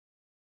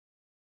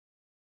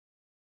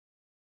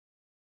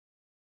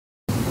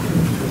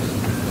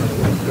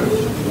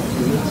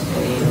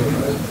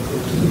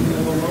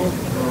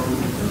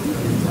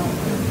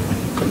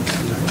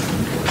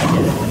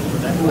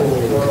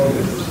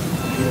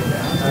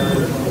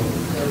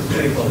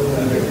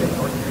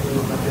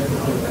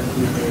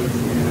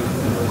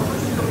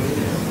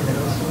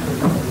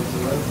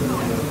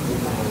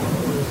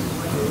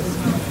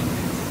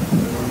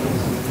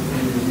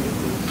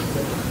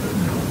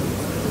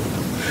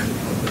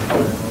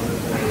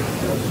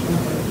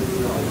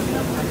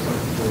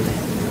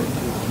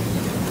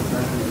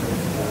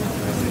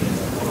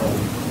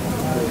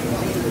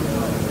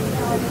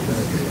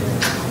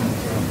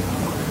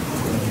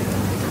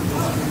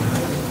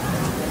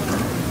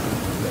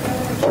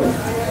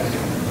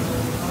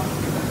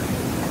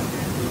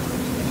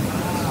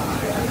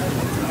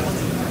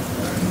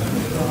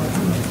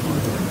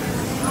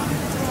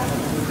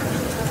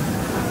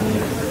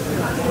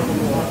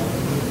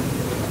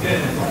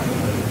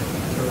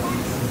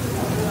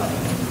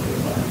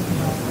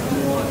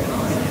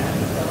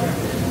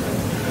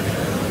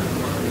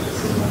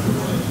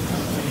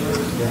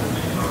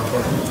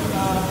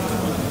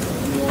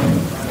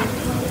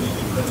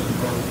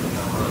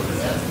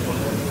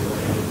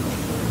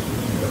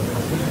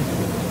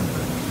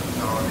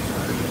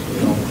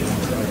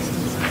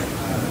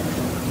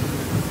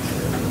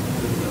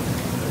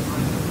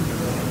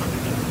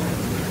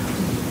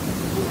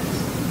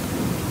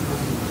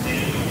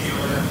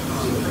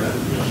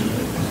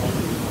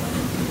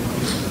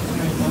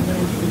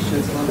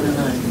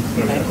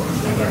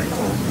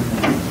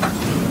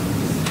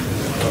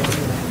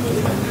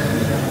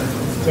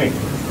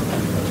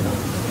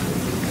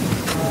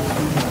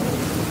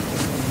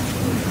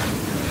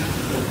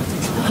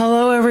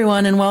Hello,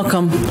 everyone, and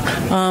welcome.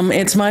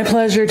 It's my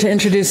pleasure to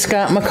introduce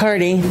Scott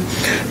McCarty,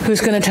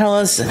 who's going to tell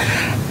us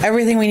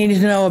everything we need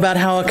to know about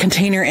how a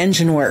container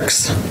engine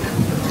works,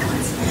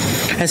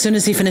 as soon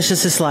as he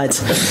finishes his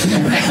slides.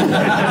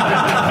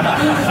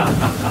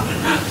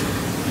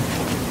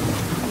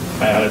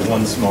 I added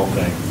one small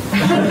thing.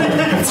 All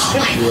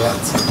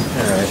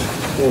right,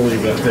 we'll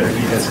leave it up there.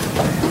 You guys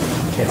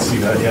can't see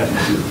that yet.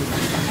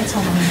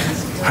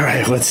 All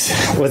right, let's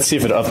see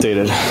if it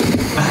updated.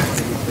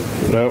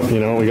 Nope, you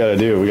know what we got to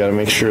do? We got to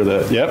make sure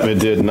that, yep, it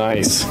did.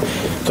 Nice.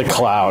 The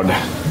cloud. All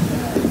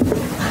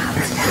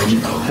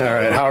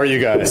right, how are you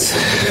guys?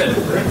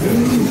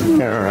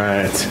 All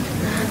right.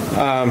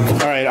 All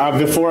right,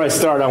 before I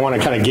start, I want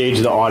to kind of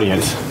gauge the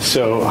audience.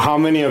 So how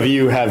many of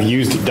you have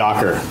used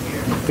Docker,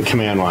 the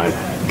command line?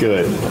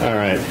 Good. All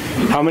right.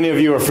 How many of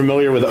you are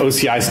familiar with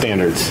OCI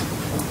standards?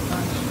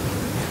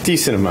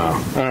 Decent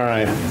amount. All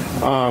right.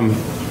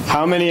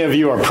 How many of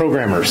you are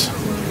programmers?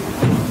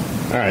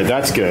 All right,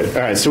 that's good.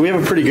 All right, so we have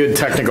a pretty good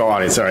technical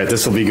audience. All right,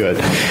 this will be good.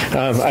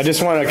 I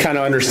just want to kind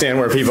of understand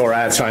where people are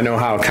at, so I know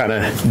how kind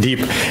of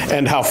deep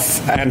and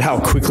how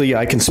quickly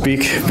I can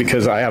speak,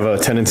 because I have a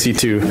tendency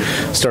to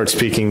start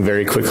speaking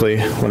very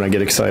quickly when I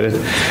get excited.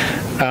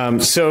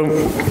 So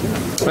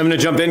I'm going to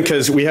jump in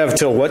because we have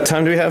till what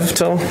time do we have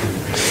till?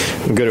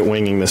 I'm good at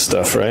winging this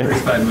stuff, right?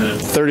 35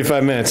 minutes.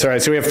 35 minutes. All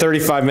right, so we have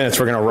 35 minutes.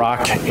 We're going to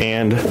rock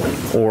and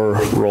or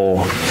roll.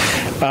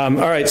 All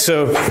right,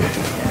 so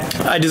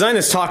I designed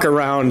this talk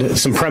around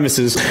some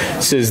premises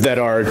that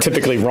are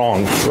typically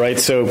wrong, right?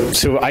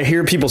 So I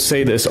hear people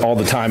say this all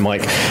the time,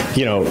 like,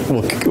 you know,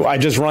 well, I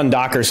just run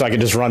Docker so I can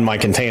just run my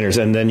containers,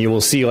 and then you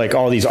will see like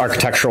all these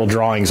architectural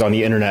drawings on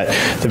the internet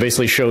that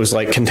basically shows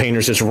like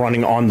containers just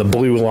running on the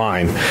blue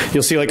line.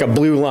 You'll see like a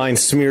blue line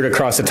smeared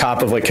across the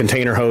top of like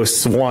container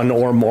hosts, one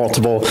or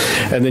multiple,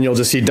 and then you'll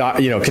just see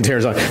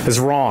containers on. It's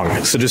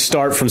wrong. So just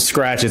start from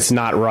scratch. It's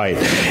not right.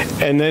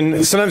 And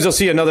then sometimes you'll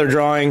see another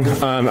drawing.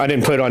 I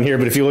didn't put it on here,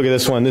 but if you look at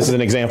this one, this is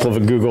an example of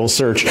a Google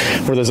search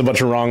where there's a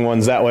bunch of wrong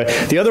ones that way.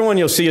 The other one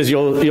you'll see is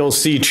you'll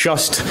see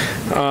just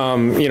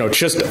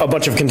a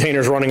bunch of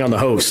containers running on the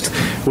host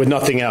with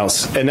nothing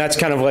else, and that's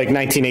kind of like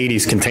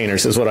 1980s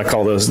containers is what I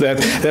call those.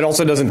 That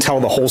also doesn't tell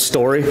the whole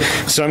story.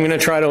 So I'm going to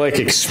try to like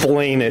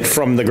explain it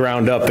from the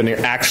ground up and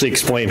actually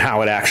explain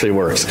how it actually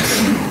works.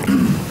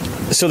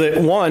 So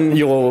that one,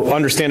 you'll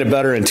understand it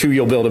better, and two,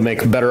 you'll be able to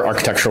make better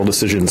architectural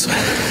decisions.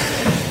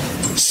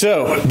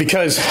 So,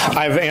 because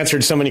I've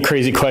answered so many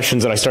crazy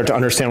questions that I start to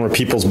understand where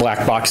people's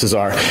black boxes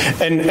are.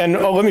 And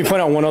let me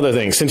point out one other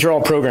thing. Since you're all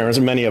programmers,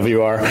 and many of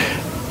you are,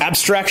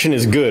 abstraction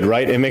is good,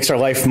 right? It makes our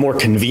life more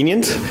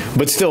convenient,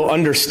 but still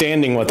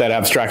understanding what that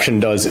abstraction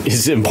does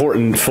is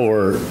important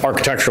for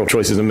architectural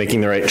choices and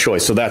making the right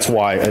choice. So that's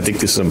why I think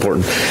this is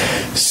important.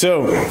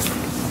 So,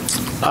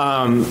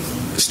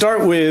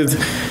 start with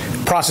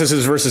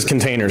processes versus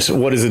containers.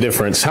 What is the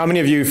difference? How many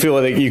of you feel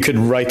like you could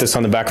write this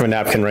on the back of a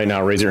napkin right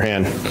now? Raise your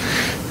hand.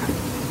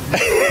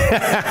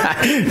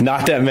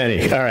 Not that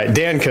many. All right,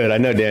 Dan could. I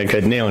know Dan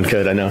could. Nayland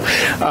could. I know.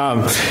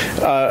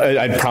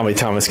 I'd probably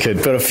Thomas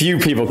could, but a few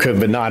people could,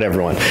 but not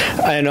everyone.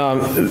 And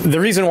the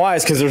reason why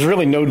is because there's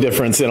really no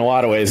difference in a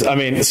lot of ways. I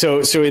mean,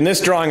 so in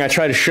this drawing, I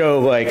try to show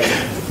like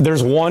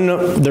there's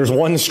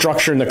one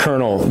structure in the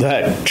kernel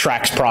that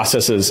tracks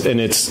processes in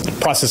its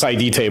process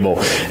ID table,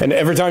 and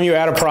every time you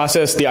add a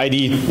process, the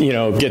ID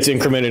gets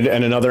incremented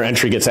and another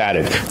entry gets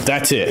added.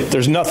 That's it.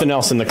 There's nothing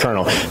else in the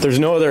kernel. There's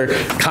no other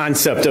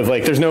concept of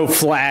like there's no no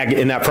flag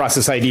in that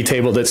process ID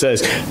table that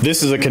says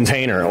this is a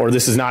container or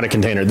this is not a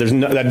container.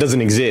 That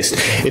doesn't exist.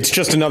 It's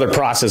just another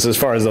process as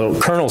far as the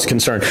kernel is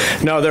concerned.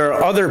 Now, there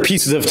are other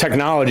pieces of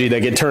technology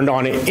that get turned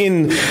on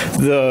in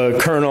the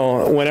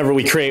kernel whenever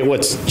we create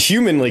what's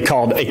humanly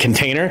called a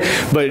container,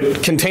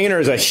 but container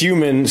is a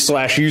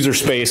human/user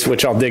space,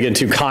 which I'll dig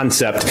into,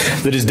 concept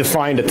that is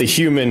defined at the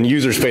human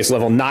user space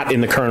level, not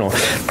in the kernel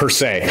per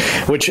se.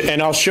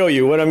 And I'll show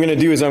you. What I'm going to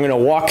do is I'm going to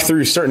walk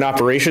through certain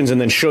operations and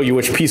then show you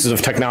which pieces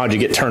of technology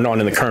get turned on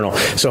in the kernel.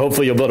 So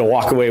hopefully you'll be able to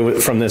walk away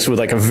from this with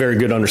like a very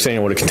good understanding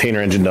of what a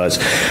container engine does.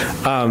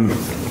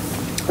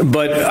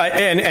 But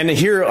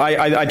here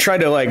I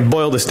tried to like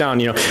boil this down.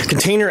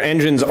 Container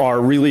engines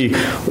are really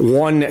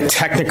one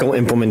technical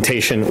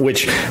implementation,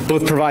 which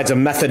both provides a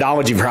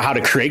methodology for how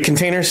to create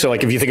containers. So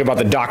like if you think about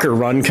the docker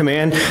run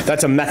command,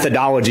 that's a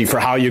methodology for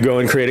how you go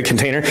and create a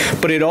container.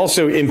 But it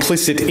also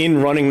implicit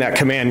in running that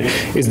command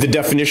is the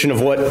definition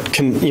of what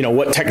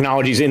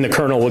technologies in the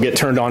kernel will get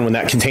turned on when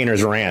that container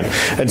is ran.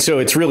 And so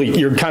it's really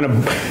you're kind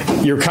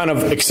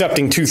of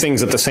accepting two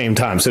things at the same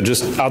time. So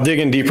I'll dig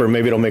in deeper.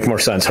 Maybe it'll make more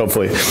sense.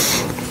 Hopefully.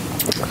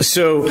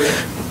 So,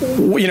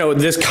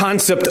 this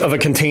concept of a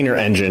container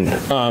engine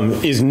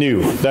is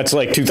new. That's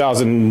like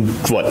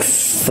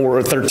 2004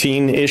 or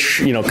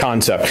 13-ish,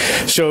 concept.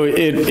 So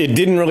it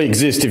didn't really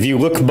exist. If you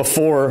look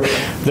before,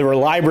 there were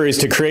libraries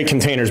to create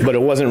containers, but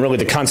it wasn't really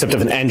the concept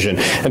of an engine.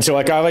 And so,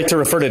 I like to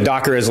refer to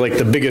Docker as like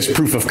the biggest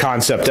proof of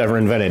concept ever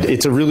invented.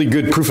 It's a really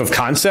good proof of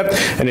concept,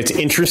 and it's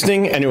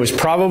interesting, and it was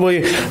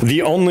probably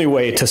the only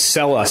way to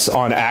sell us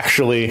on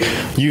actually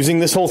using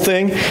this whole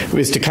thing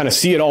is to kind of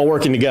see it all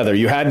working together.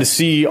 You had to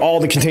see all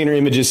the container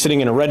images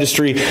sitting in a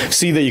registry,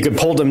 see that you could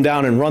pull them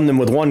down and run them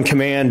with one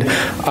command,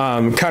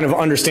 kind of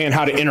understand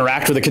how to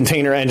interact with a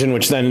container engine,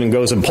 which then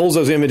goes and pulls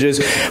those images.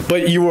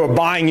 But you were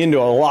buying into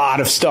a lot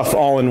of stuff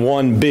all in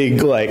one big,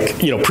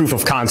 proof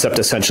of concept,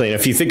 essentially. And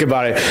if you think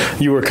about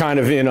it, you were kind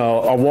of in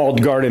a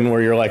walled garden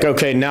where you're like,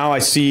 okay, now I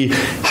see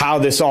how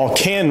this all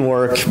can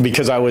work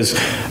because I was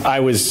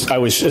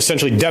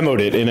essentially demoed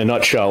it in a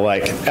nutshell.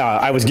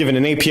 I was given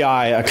an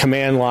API, a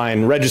command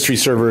line, registry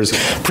servers,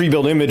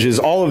 pre-built images,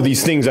 all of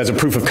these things as a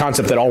proof of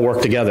concept that all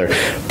work together.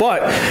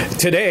 But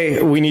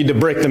today, we need to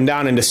break them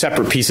down into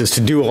separate pieces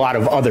to do a lot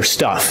of other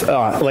stuff.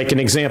 Like an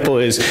example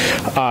is,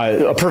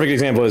 a perfect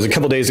example is a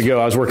couple days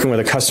ago, I was working with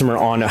a customer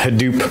on a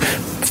Hadoop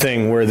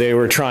thing where they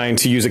were trying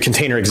to use a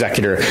container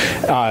executor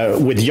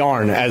with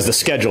Yarn as the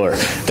scheduler.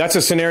 That's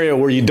a scenario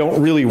where you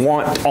don't really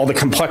want all the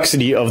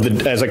complexity of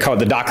as I call it,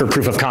 the Docker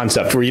proof of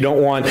concept, where you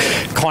don't want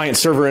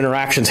client-server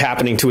interactions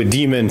happening to a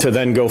daemon to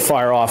then go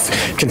fire off,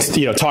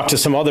 talk to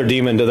some other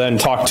daemon to then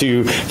talk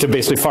to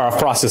basically fire off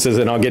processes,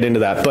 and I'll get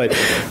into that.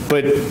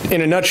 But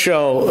in a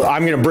nutshell,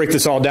 I'm going to break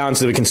this all down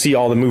so that we can see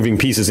all the moving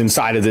pieces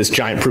inside of this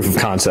giant proof of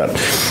concept.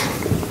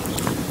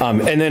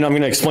 And then I'm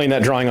going to explain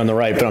that drawing on the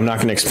right, but I'm not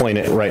going to explain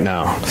it right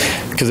now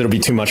because it'll be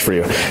too much for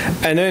you.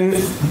 And then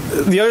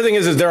the other thing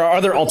is there are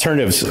other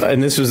alternatives,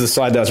 and this was the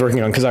slide that I was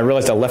working on because I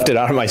realized I left it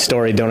out of my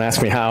story. Don't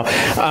ask me how.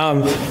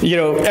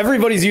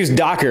 Everybody's used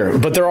Docker,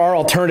 but there are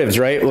alternatives,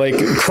 right? Like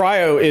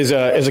CRI-O is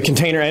a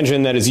container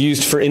engine that is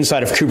used for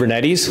inside of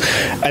Kubernetes,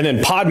 and then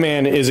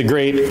Podman is a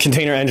great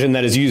container engine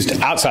that is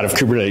used outside of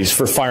Kubernetes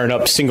for firing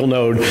up single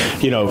node,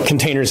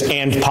 containers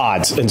and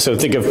pods. And so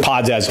think of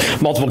pods as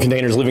multiple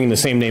containers living in the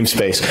same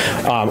namespace.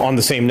 On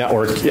the same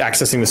network,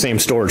 accessing the same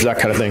storage, that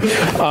kind of thing.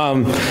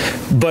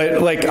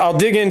 But I'll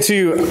dig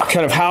into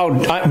kind of how,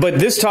 but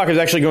this talk is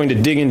actually going to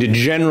dig into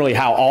generally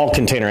how all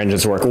container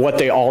engines work, what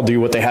they all do,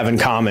 what they have in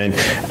common,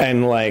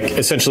 and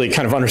essentially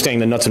kind of understanding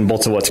the nuts and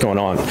bolts of what's going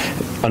on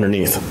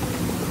underneath.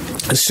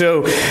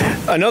 So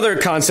another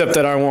concept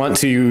that I want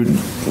to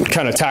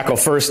kind of tackle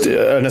first,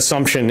 an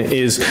assumption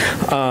is,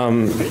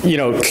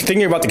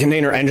 thinking about the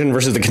container engine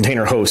versus the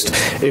container host.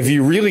 If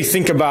you really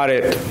think about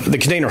it, the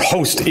container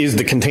host is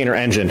the container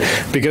engine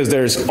because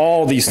there's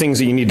all these things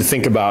that you need to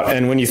think about.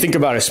 And when you think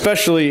about it,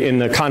 especially in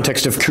the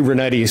context of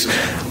Kubernetes,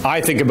 I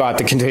think about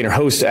the container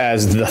host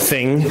as the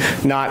thing,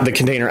 not the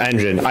container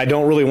engine. I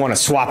don't really want to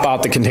swap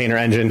out the container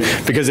engine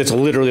because it's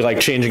literally like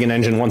changing an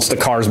engine once the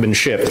car's been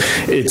shipped.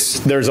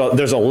 There's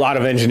a lot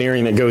of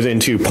engineering that goes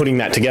into putting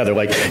that together.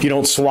 You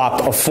don't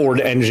swap a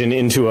Ford engine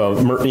into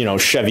a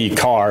Chevy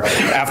car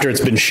after it's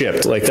been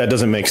shipped. That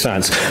doesn't make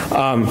sense.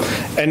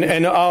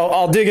 And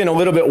I'll dig in a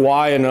little bit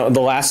why, and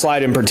the last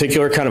slide in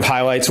particular kind of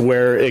highlights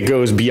where it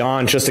goes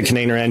beyond just the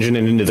container engine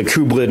and into the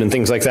kubelet and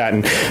things like that.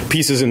 And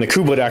pieces in the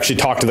kubelet actually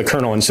talk to the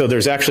kernel. And so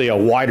there's actually a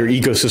wider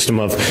ecosystem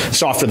of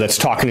software that's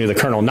talking to the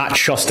kernel, not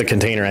just the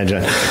container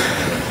engine.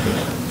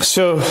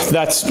 So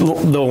that's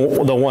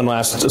the one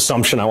last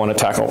assumption I want to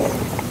tackle.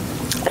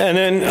 And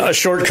then a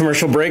short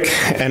commercial break,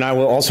 and I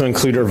will also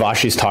include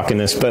Urvashi's talk in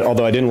this, but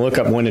although I didn't look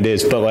up when it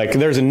is, but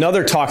there's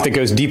another talk that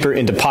goes deeper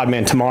into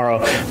Podman tomorrow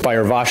by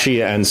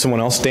Urvashi and someone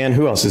else. Dan,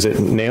 who else is it?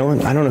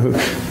 Nailin? I don't know who.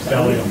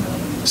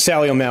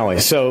 Sally O'Malley.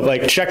 So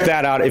check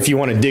that out if you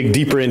want to dig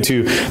deeper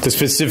into the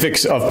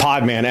specifics of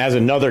Podman as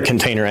another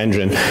container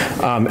engine.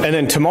 And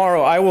then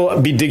tomorrow I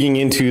will be digging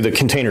into the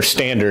container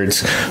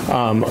standards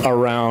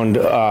around,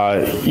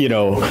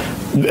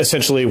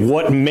 essentially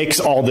what makes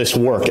all this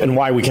work and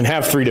why we can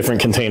have 3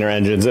 different container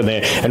engines, and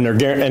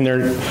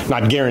they're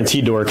not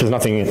guaranteed to work, because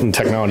nothing in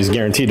technology is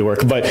guaranteed to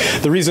work, but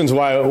the reasons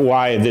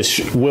why this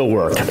will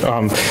work.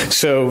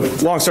 So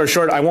long story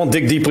short, I won't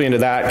dig deeply into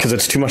that because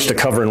it's too much to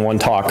cover in one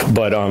talk,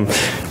 but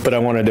I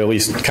wanted to at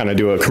least kind of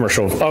do a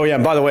commercial. Oh yeah,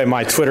 by the way,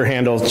 my Twitter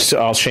handle,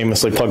 I'll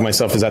shamelessly plug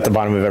myself, is at the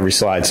bottom of every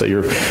slide, so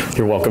you're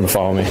welcome to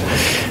follow me.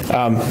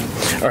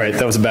 All right,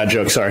 that was a bad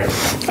joke, sorry.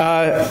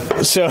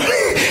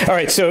 All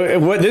right,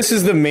 so this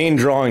is the main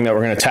drawing that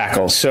we're going to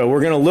tackle. So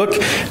we're going to look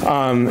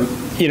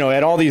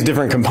at all these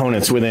different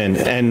components within,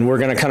 and we're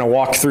going to kind of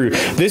walk through.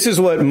 This is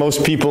what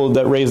most people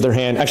that raise their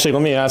hand, actually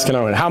let me ask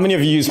another one. How many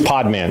of you used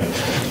Podman?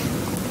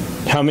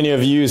 How many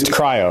of you used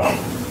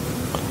CRI-O?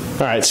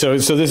 All right, so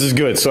this is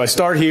good. So I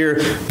start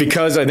here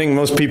because I think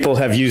most people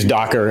have used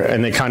Docker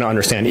and they kind of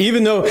understand.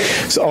 Even though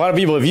a lot of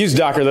people have used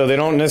Docker, though, they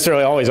don't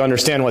necessarily always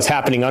understand what's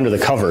happening under the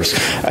covers.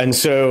 And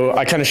so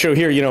I kind of show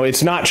here,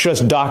 it's not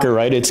just Docker,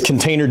 right? It's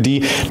container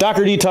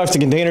Docker talks to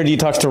container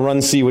talks to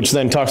runc, which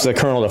then talks to the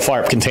kernel to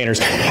fire up containers.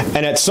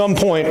 And at some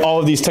point,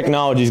 all of these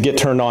technologies get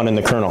turned on in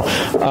the kernel.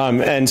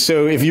 And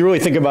so if you really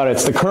think about it,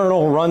 it's the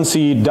kernel,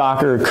 runc,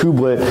 Docker,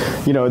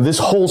 kubelet, this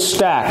whole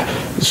stack.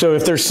 So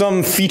if there's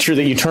some feature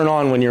that you turn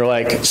on when you're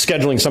like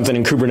scheduling something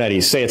in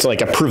Kubernetes, say it's like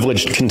a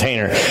privileged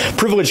container.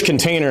 Privileged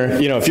container,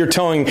 if you're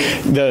telling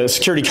the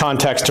security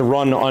context to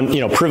run on,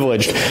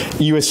 privileged,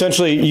 you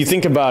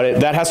think about it,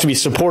 that has to be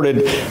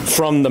supported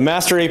from the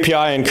master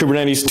API in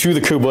Kubernetes to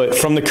the kubelet,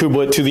 from the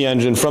kubelet to the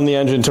engine, from the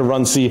engine to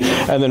runc,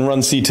 and then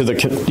runc to the,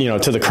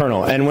 to the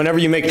kernel. And whenever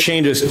you make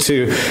changes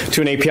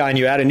to an API and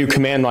you add a new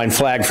command line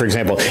flag, for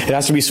example, it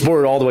has to be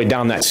supported all the way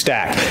down that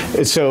stack.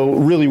 And so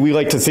really, we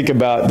like to think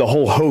about the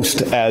whole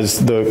host as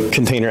the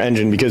container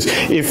engine, because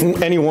if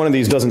any one of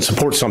these doesn't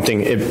support something,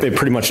 it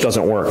pretty much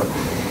doesn't work.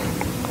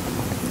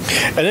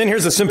 And then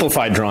here's a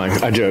simplified drawing,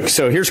 I joke.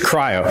 So here's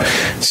CRI-O.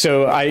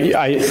 So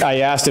I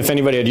asked if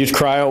anybody had used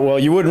CRI-O. Well,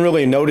 you wouldn't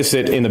really notice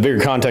it in the bigger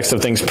context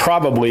of things,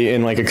 probably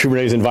in like a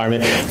Kubernetes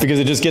environment, because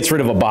it just gets rid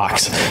of a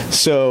box.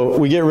 So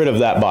we get rid of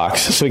that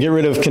box. So we get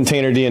rid of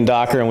containerd and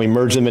Docker, and we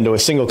merge them into a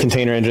single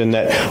container engine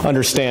that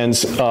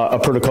understands a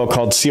protocol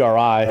called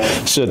CRI,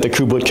 so that the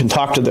kubelet can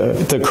talk to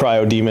the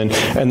CRI-O daemon,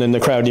 and then the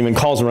CRI-O daemon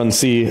calls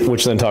runc,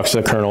 which then talks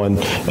to the kernel, and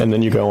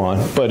then you go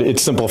on. But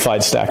it's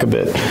simplified stack a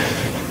bit.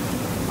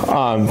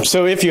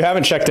 So if you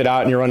haven't checked it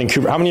out and you're running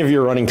how many of you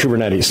are running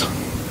Kubernetes?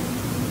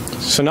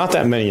 So not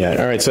that many yet.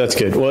 All right, so that's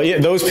good. Well, yeah,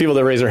 those people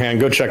that raise their hand,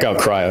 go check out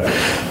CRI-O.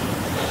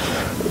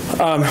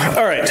 All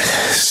right,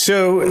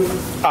 so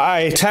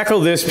I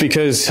tackle this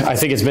because I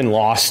think it's been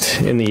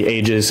lost in the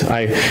ages.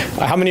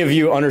 How many of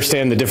you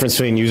understand the difference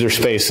between user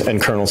space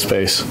and kernel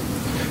space?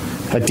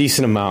 A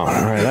decent amount.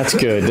 All right, that's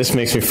good. This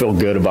makes me feel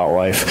good about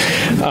life.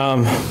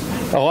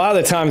 A lot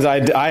of the times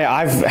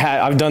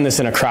I've done this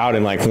in a crowd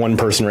and like one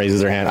person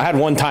raises their hand. I had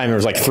one time there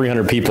was like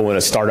 300 people at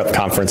a startup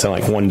conference and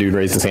like one dude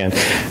raised his hand,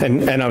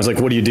 and I was like,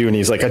 "What do you do?" And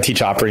he's like, "I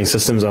teach operating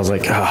systems." I was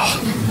like, "Oh,"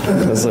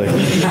 I was like,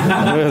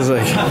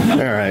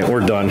 "All right, we're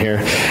done here."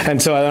 And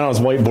so then I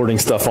was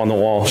whiteboarding stuff on the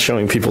wall,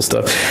 showing people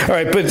stuff. All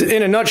right, but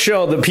in a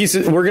nutshell, the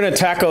pieces we're going to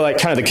tackle, like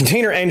kind of the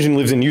container engine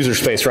lives in user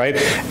space, right?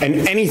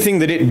 And anything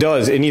that it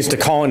does, it needs to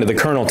call into the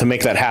kernel to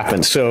make that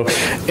happen. So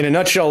in a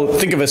nutshell,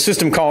 think of a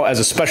system call as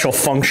a special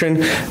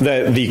function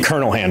that the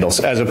kernel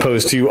handles, as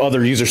opposed to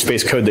other user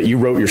space code that you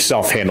wrote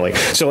yourself handling.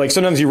 So like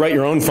sometimes you write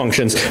your own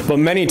functions, but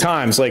many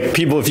times, like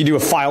people, if you do a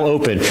file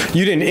open,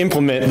 you didn't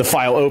implement the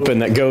file open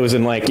that goes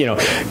and like,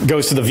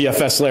 goes to the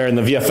VFS layer and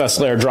the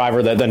VFS layer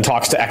driver that then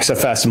talks to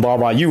XFS and blah,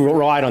 blah. You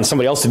relied on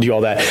somebody else to do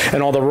all that,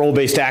 and all the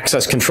role-based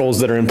access controls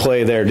that are in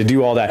play there to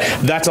do all that.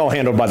 That's all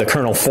handled by the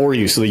kernel for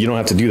you, so that you don't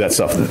have to do that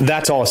stuff.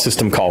 That's all a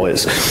system call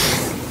is.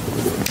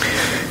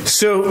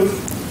 So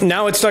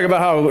now let's talk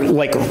about how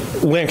like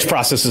Linux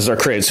processes are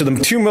created. So the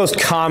two most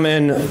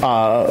common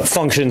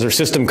functions or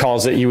system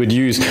calls that you would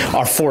use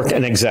are fork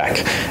and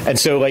exec. And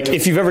so like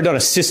if you've ever done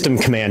a system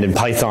command in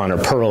Python or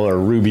Perl or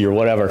Ruby or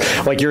whatever,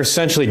 like you're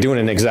essentially doing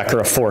an exec or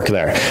a fork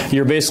there.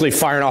 You're basically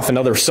firing off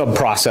another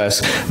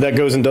sub-process that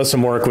goes and does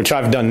some work, which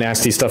I've done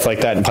nasty stuff like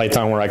that in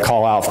Python, where I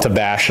call out to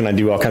bash and I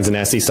do all kinds of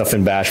nasty stuff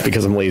in bash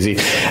because I'm lazy.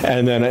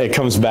 And then it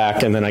comes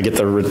back and then I get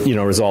the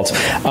results.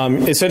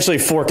 Essentially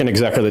fork and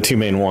exec are the two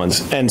main ones.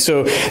 And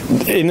so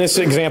in this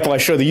example, I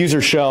show the user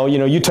shell.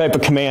 You type a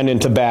command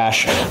into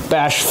bash.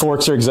 Bash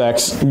forks or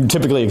execs,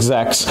 typically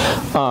execs.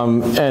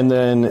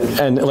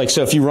 And like,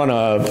 so if you run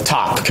a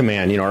top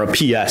command, or a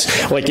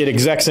PS, like it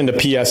execs into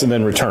PS and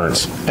then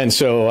returns. And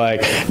so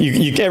like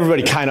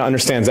everybody kind of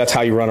understands that's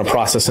how you run a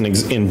process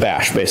in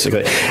bash,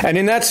 basically. And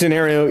in that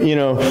scenario,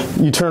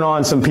 you turn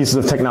on some pieces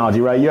of technology,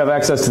 right? You have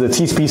access to the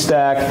TCP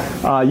stack.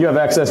 You have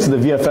access to the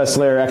VFS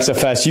layer,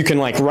 XFS. You can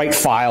like write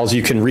files.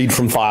 You can read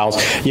from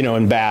files,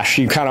 in bash.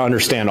 You kind of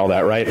understand all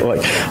that, right?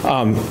 Like,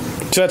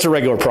 so that's a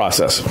regular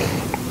process.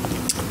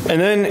 And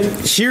then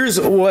here's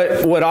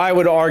what I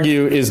would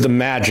argue is the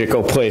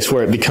magical place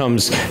where it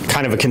becomes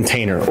kind of a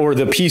container, or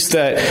the piece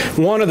that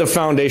one of the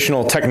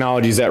foundational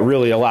technologies that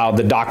really allowed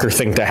the Docker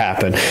thing to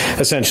happen,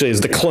 essentially,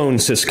 is the clone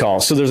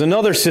syscall. So there's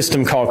another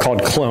system call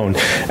called clone,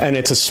 and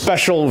it's a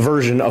special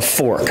version of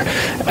fork.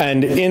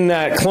 And in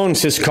that clone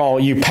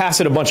syscall, you pass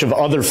it a bunch of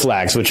other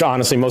flags, which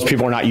honestly most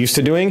people are not used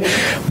to doing.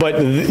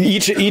 But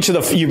each of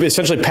the, you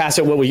essentially pass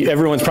it what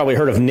everyone's probably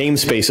heard of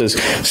namespaces.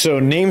 So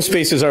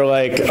namespaces are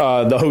like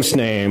the host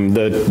name,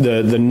 the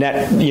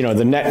net,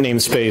 the net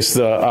namespace,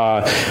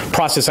 the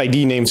process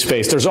ID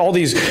namespace. There's all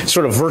these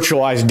sort of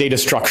virtualized data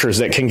structures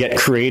that can get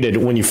created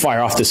when you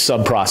fire off this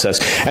sub-process.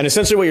 And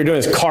essentially what you're doing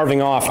is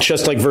carving off,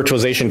 just like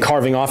virtualization,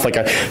 carving off like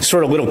a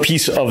sort of little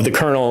piece of the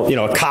kernel,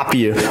 a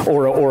copy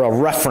or a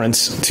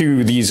reference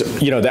to these,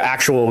 the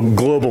actual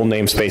global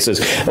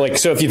namespaces. Like,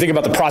 so if you think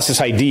about the process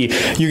ID,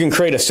 you can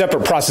create a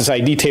separate process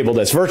ID table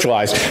that's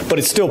virtualized, but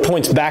it still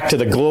points back to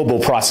the global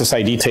process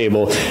ID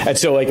table. And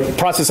so like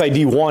process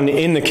ID 1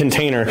 in the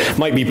container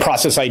might be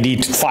process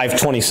ID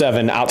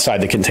 527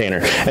 outside the container.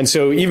 And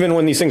so even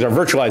when these things are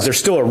virtualized, there's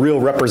still a real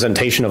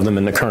representation of them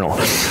in the kernel.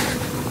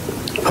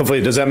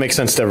 Hopefully, does that make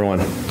sense to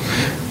everyone?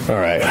 All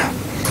right.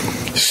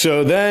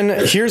 So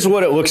then here's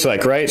what it looks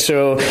like, right?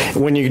 So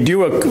when you do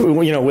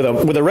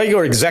with a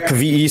regular exec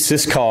VE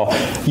syscall,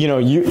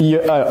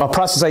 a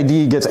process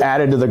ID gets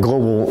added to the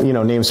global,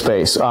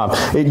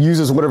 namespace. It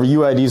uses whatever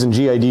UIDs and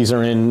GIDs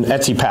are in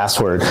etc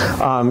password.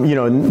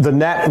 The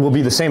net will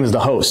be the same as the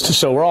host.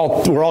 So we're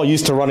all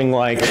used to running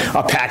like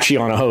Apache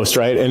on a host,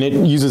 right? And it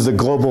uses the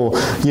global,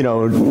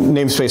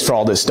 namespace for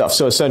all this stuff.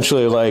 So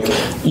essentially, like,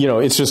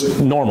 it's just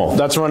normal.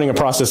 That's running a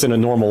process in a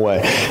normal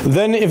way.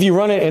 Then if you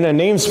run it in a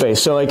namespace,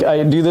 so like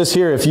I do this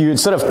here, if you,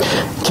 instead of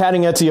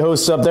catting etc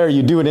hosts up there,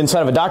 you do it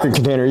inside of a Docker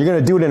container, you're going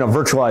to do it in a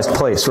virtualized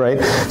place,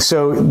 right?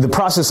 So the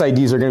process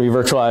IDs are going to be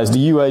virtualized.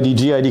 The UID,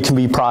 GID can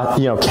be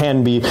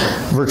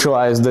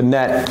virtualized. The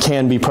net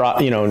can be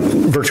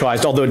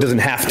virtualized, although it doesn't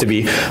have to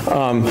be.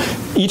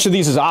 Each of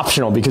these is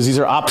optional because these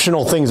are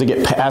optional things that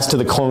get passed to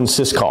the clone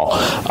syscall.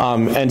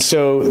 And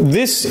so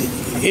this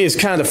is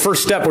kind of the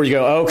first step where you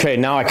go, okay,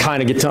 now I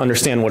kind of get to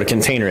understand what a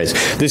container is.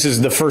 This is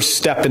the first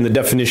step in the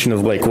definition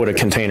of like what a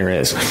container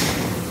is.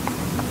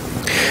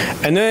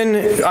 And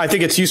then I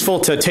think it's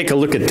useful to take a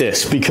look at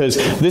this, because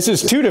this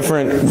is two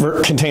different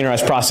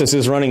containerized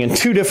processes running in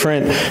two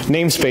different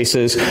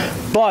namespaces.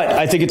 But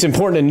I think it's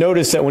important to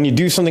notice that when you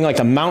do something like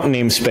the mount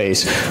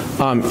namespace,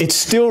 it's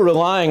still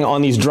relying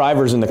on these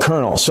drivers in the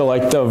kernel. So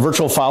like the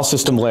virtual file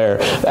system layer,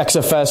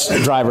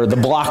 XFS driver, the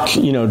block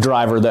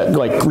driver that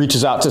like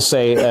reaches out to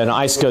say an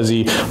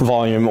iSCSI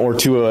volume or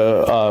to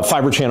a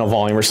fiber channel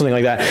volume or something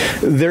like that.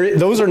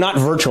 Those are not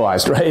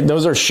virtualized, right?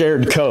 Those are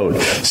shared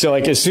code. So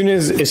like as soon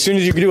as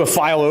you can do a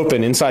file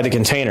open inside the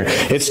container,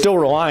 it's still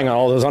relying on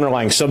all those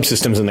underlying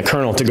subsystems in the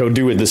kernel to go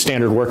do the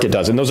standard work it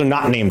does, and those are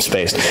not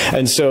namespaced.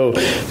 And so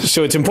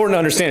it's important to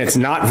understand it's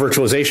not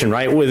virtualization,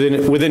 right?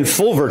 Within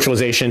full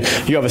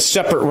virtualization, you have a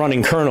separate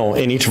running kernel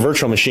in each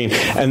virtual machine,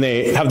 and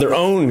they have their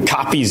own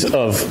copies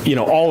of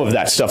all of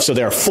that stuff, so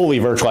they are fully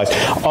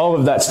virtualized. All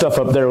of that stuff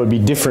up there would be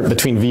different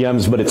between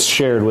VMs, but it's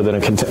shared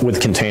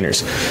with containers.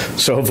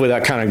 So hopefully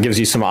that kind of gives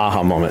you some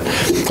aha moment.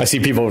 I see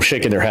people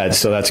shaking their heads,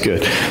 so that's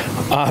good.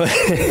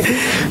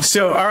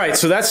 So, all right,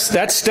 so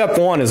that's step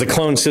one, is a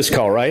clone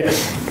syscall, right?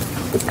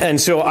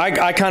 And so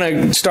I kind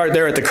of start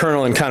there at the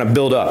kernel and kind of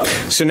build up.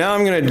 So now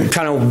I'm going to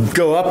kind of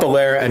go up a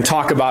layer and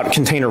talk about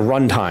container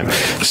runtime.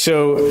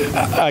 So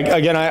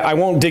again, I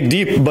won't dig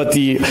deep, but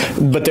the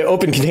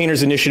Open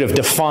Containers Initiative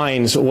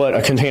defines what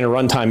a container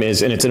runtime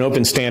is, and it's an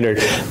open standard.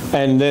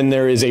 And then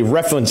there is a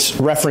reference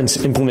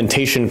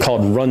implementation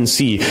called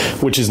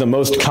runc, which is the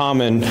most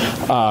common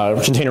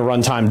container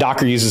runtime.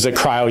 Docker uses it,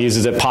 CRI-O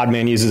uses it,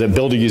 Podman uses it,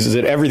 Builder uses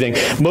it, everything.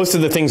 Most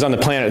of the things on the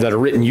planet that are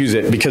written use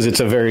it because it's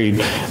a very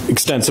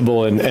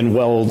extensible and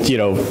well,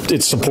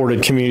 it's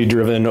supported,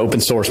 community-driven, open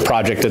source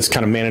project that's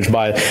kind of managed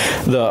by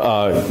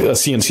the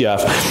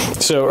CNCF.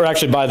 So, or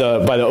actually by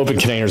the Open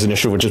Containers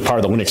Initiative, which is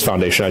part of the Linux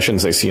Foundation. I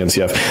shouldn't say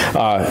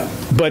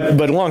CNCF.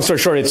 But long story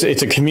short,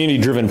 it's a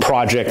community-driven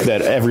project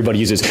that everybody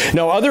uses.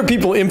 Now, other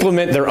people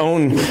implement their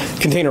own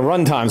container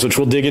runtimes, which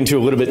we'll dig into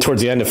a little bit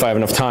towards the end if I have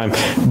enough time.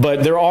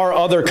 But there are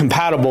other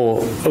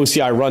compatible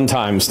OCI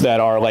runtimes that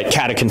are like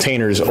kata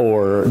containers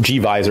or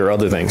gvisor or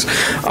other things.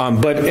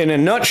 But in a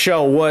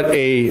nutshell, what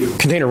a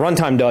container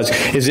runtime does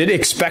is it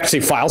expects a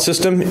file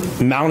system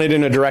mounted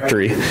in a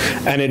directory,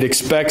 and it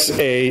expects like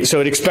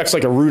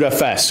a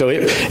rootfs. So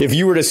if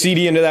you were to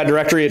cd into that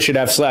directory, it should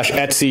have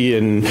 /etc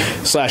and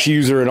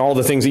 /user and all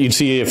the things that you'd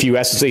see if you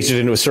SSH it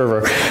into a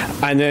server.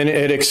 And then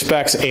it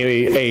expects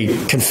a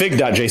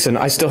config.json.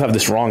 I still have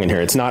this wrong in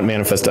here. It's not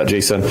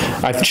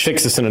manifest.json. I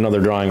fixed this in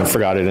another drawing. I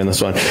forgot it in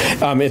this one.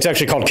 It's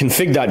actually called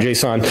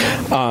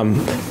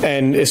config.json.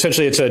 And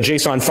essentially it's a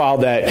JSON file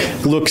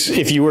that looks,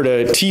 if you were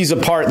to tease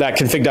apart that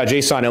config.json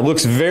config.json, it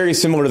looks very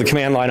similar to the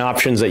command line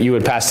options that you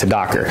would pass to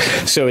Docker.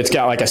 So it's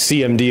got like a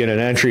CMD and an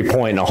entry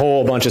point and a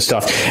whole bunch of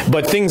stuff.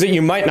 But things that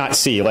you might not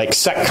see, like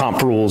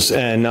seccomp rules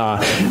and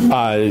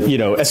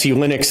SE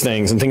Linux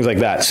things and things like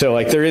that. So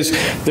like there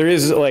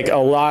is like a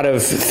lot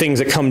of things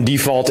that come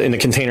default in the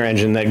container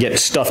engine that get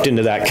stuffed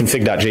into that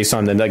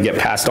config.json that get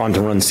passed on to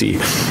runc,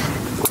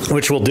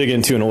 which we'll dig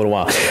into in a little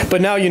while.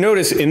 But now you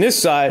notice in this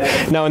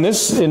side, now in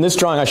this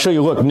drawing, I show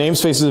you, look,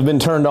 namespaces have been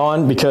turned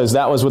on because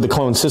that was with the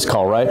clone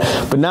syscall, right?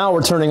 But now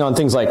we're turning on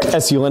things like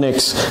SE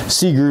Linux,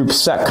 cgroups,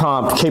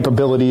 seccomp,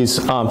 capabilities.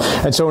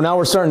 And so now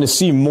we're starting to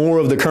see more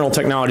of the kernel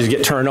technologies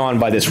get turned on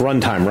by this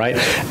runtime, right?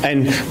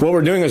 And what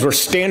we're doing is we're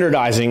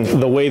standardizing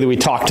the way that we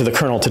talk to the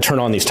kernel to turn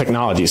on these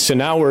technologies. So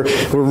now we're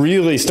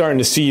really starting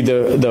to see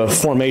the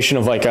formation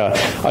of like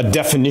a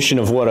definition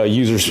of what a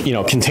user's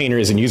container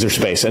is in user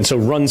space. And so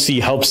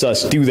runc helps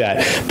us do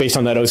that based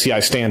on that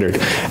OCI standard.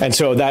 And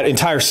so that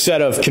entire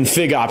set of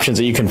config options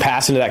that you can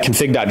pass into that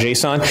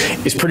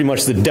config.json is pretty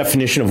much the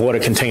definition of what a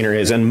container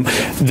is. And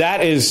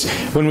that is,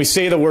 when we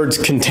say the words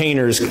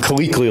containers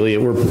colloquially,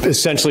 we're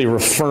essentially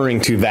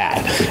referring to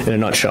that in a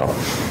nutshell.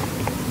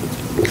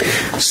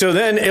 So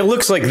then it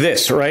looks like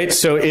this, right?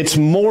 So it's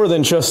more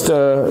than just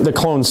the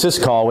clone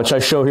syscall, which I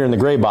show here in the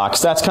gray box.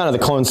 That's kind of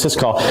the clone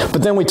syscall.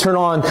 But then we turn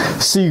on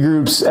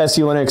cgroups,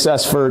 SE Linux,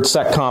 svert,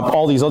 seccomp,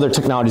 all these other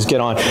technologies get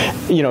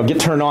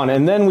turned on.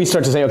 And then we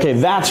start to say, okay,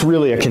 that's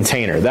really a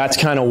container. That's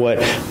kind of what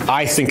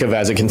I think of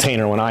as a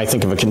container when I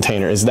think of a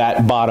container, is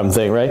that bottom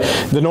thing, right?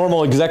 The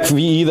normal exec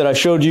VE that I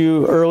showed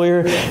you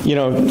earlier,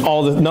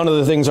 none of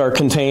the things are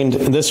contained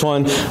in this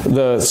one.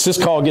 The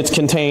syscall gets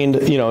contained,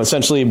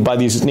 essentially by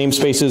these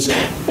namespaces.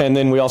 And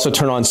then we also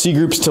turn on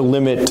cgroups to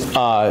limit,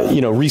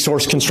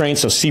 resource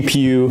constraints, so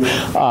CPU,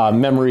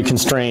 memory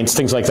constraints,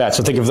 things like that.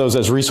 So think of those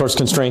as resource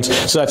constraints.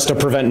 So that's to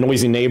prevent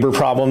noisy neighbor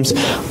problems.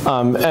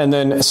 And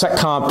then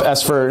seccomp,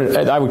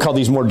 svert, I would call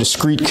these more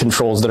discrete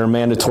controls that are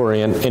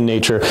mandatory in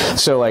nature.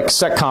 So like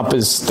seccomp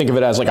think of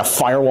it as like a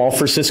firewall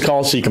for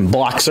syscalls, so you can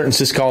block certain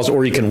syscalls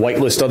or you can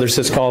whitelist other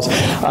syscalls.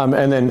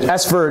 And then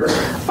svert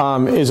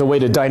is a way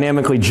to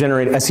dynamically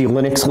generate SE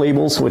Linux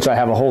labels, which I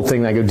have a whole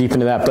thing that I go deep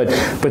into that.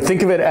 But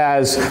think of it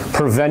as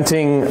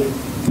preventing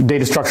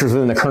data structures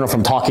within the kernel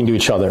from talking to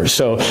each other.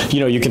 So,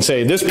 you can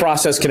say this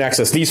process can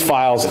access these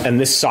files and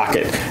this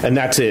socket, and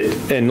that's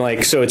it.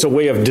 And so it's a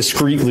way of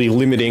discretely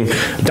limiting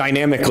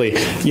dynamically,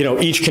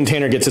 each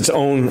container gets its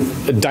own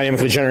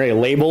dynamically generated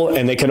label,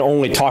 and they can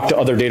only talk to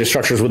other data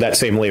structures with that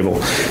same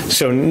label.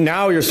 So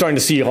now you're starting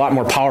to see a lot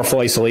more powerful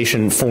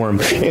isolation form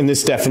in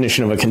this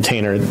definition of a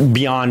container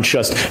beyond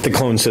just the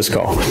clone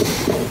syscall.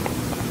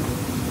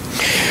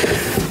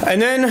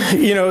 And then,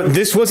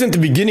 this wasn't the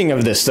beginning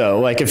of this, though.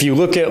 Like, if you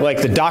look at,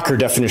 the Docker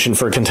definition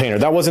for a container,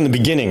 that wasn't the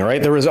beginning,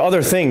 right? There was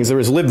other things. There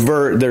was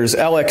libvirt, there's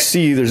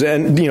LXC, there's,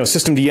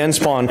 systemd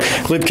nspawn,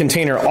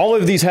 libcontainer. All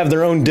of these have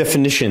their own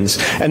definitions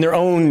and their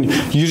own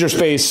user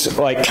space,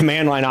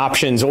 command line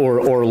options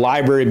or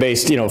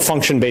library-based,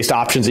 function-based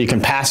options that you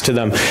can pass to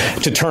them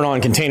to turn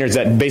on containers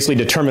that basically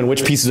determine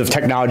which pieces of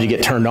technology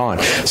get turned on.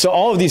 So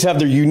all of these have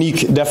their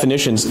unique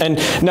definitions. And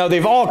now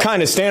they've all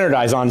kind of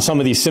standardized on some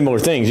of these similar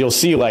things. You'll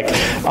see,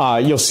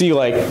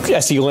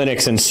 SE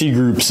Linux and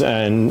cgroups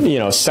and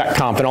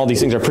seccomp and all these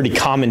things are pretty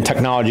common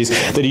technologies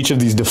that each of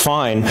these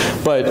define,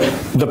 but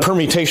the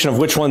permutation of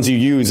which ones you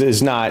use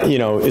is not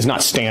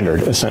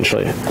standard,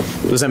 essentially.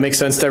 Does that make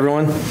sense to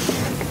everyone?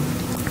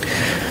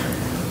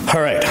 All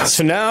right,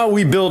 so now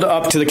we build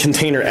up to the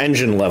container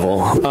engine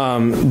level.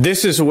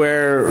 This is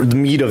where the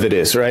meat of it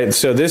is, right?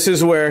 So this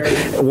is where,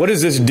 what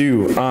does this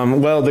do?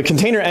 Well, the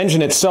container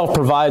engine itself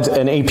provides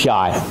an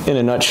API in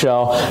a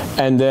nutshell,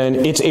 and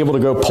then it's able to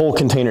go pull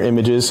container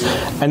images,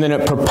 and then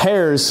it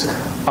prepares,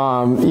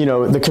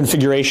 the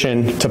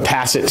configuration to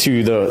pass it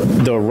to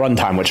the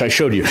runtime, which I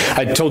showed you.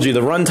 I told you the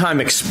runtime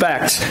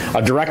expects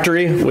a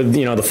directory with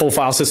the full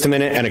file system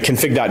in it and a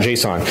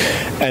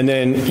config.json, and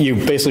then you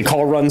basically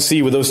call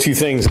runc with those two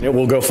things. It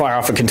will go fire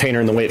off a container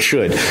in the way it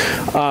should.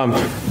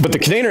 But the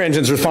container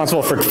engine is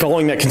responsible for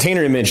pulling that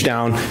container image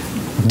down,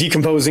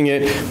 decomposing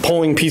it,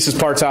 pulling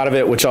parts out of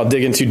it, which I'll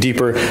dig into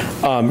deeper,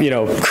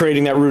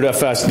 creating that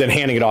rootfs, then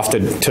handing it off to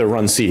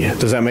runc.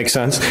 Does that make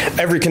sense?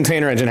 Every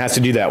container engine has to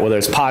do that, whether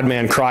it's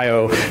Podman,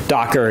 CRI-O,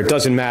 Docker, it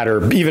doesn't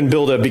matter. Even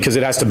builda, because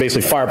it has to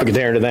basically fire up a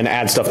container to then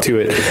add stuff to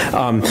it.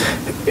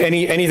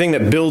 Anything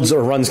that builds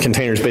or runs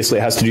containers basically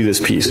has to do this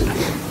piece.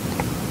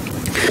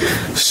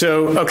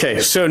 So, okay,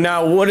 so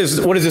now what does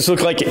this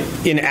look like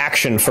in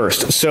action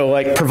first? So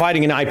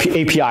providing an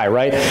API,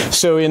 right?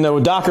 So in the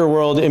Docker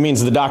world, it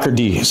means the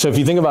dockerd. So if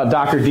you think about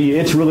dockerd,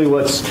 it's really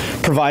what's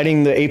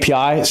providing the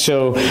API.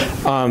 So,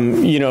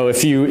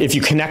 if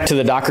you connect to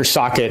the Docker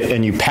socket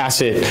and you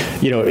pass it,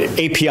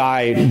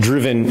 API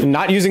driven,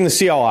 not using the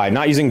CLI,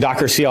 not using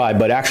Docker CLI,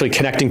 but actually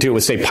connecting to it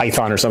with, say,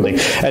 Python or something,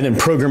 and then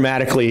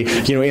programmatically,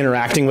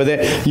 interacting with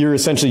it, you're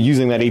essentially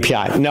using that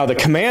API. Now the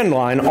command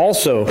line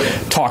also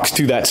talks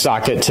to that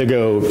socket kubelet to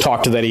go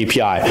talk to that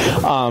API.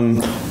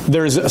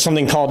 There's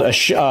something called a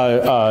CRI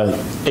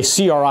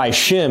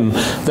shim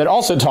that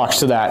also talks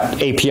to that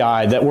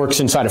API that works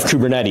inside of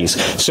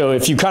Kubernetes. So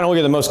if you kind of look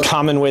at the most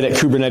common way that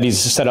Kubernetes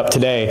is set up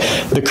today,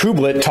 the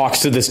kubelet talks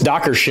to this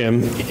Docker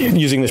shim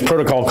using this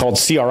protocol called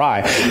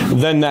CRI.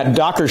 Then that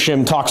Docker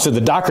shim talks to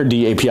the dockerd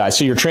API.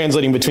 So you're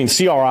translating between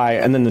CRI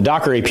and then the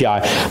Docker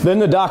API. Then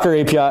the Docker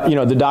API,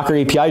 the Docker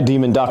API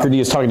daemon, dockerd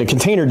is talking to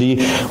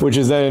containerd, which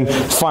is then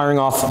firing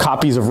off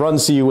copies of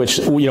runc, which,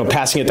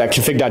 passing it that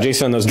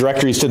config.json and those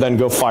directories to then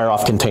go fire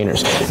off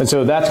containers. And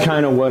so that's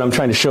kind of what I'm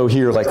trying to show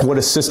here, like what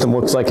a system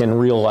looks like in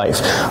real life.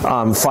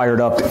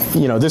 Fired up,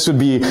 this would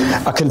be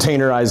a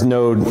containerized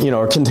node,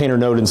 or container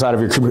node inside of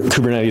your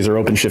Kubernetes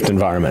or OpenShift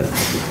environment.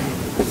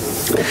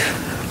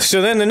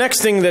 So then the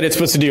next thing that it's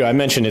supposed to do, I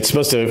mentioned it's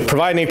supposed to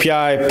provide an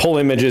API, pull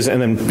images, and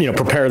then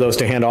prepare those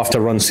to hand off to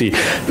runc.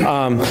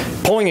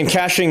 Pulling and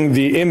caching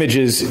the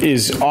images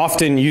is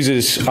often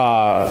uses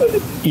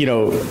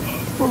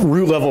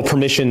root level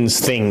permissions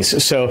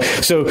things. So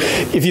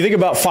if you think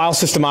about file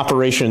system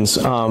operations,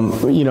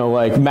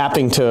 like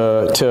mapping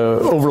to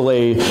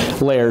overlay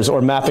layers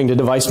or mapping to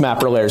device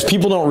mapper layers,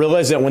 people don't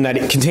realize that when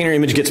that container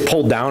image gets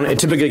pulled down, it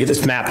typically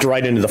gets mapped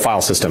right into the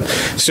file system.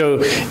 So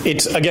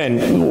it's,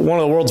 again, one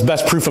of the world's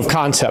best proof of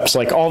concepts.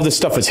 Like all of this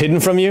stuff was hidden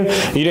from you.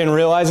 You didn't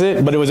realize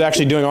it, but it was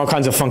actually doing all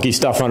kinds of funky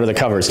stuff under the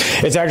covers.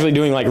 It's actually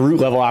doing like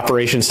root level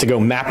operations to go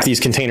map these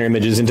container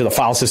images into the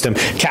file system,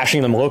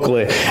 caching them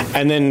locally,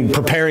 and then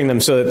preparing them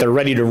so that they're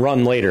ready to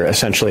run later,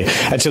 essentially.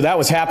 And so that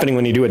was happening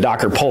when you do a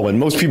Docker pull, and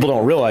most people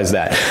don't realize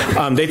that.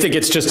 They think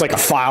it's just like a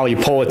file you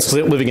pull, it's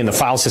living in the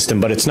file system,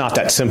 but it's not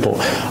that simple.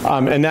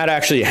 And that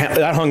actually,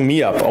 that hung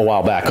me up a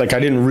while back. Like I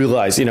didn't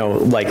realize,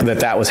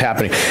 that was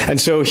happening. And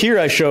so here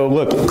I show,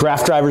 look,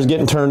 graph drivers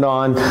getting turned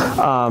on,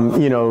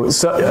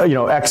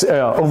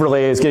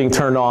 overlay is getting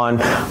turned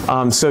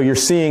on. So you're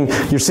seeing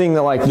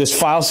that like this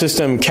file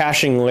system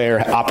caching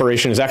layer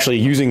operation is actually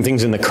using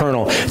things in the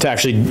kernel to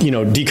actually,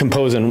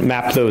 decompose and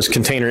map those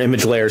container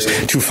image layers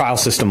to file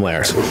system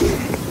layers.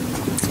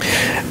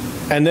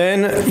 And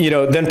then,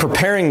 then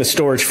preparing the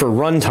storage for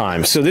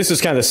runtime. So this is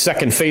kind of the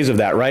second phase of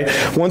that, right?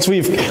 Once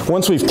we've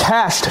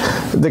cached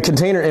the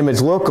container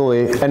image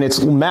locally and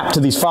it's mapped to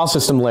these file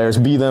system layers,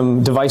 be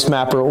them device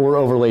mapper or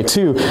overlay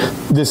 2,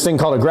 this thing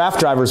called a graph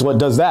driver is what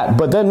does that.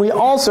 But then we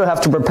also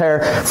have to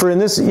prepare for, in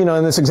this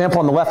example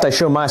on the left, I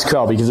show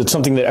MySQL because it's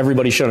something that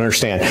everybody should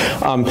understand.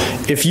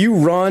 If you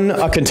run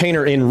a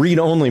container in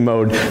read-only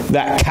mode,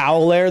 that cow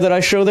layer that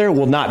I show there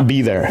will not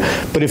be there.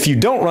 But if you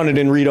don't run it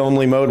in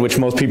read-only mode, which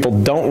most people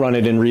don't run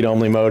it in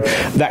read-only mode,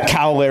 that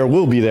cow layer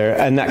will be there,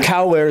 and that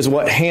cow layer is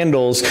what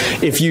handles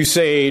if you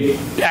say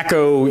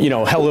echo,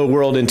 hello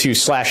world into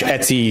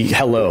 /etc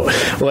hello.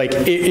 Like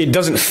it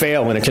doesn't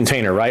fail in a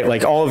container, right?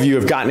 Like all of you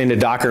have gotten into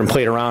Docker and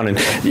played around and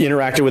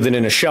interacted with it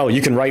in a shell.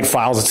 You can write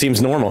files, it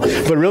seems normal,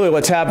 but really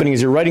what's happening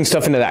is you're writing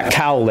stuff into that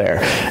cow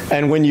layer,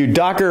 and when you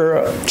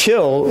Docker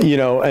kill,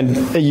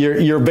 and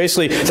you're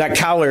basically that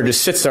cow layer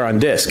just sits there on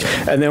disk,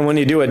 and then when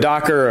you do a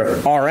Docker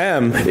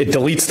RM, it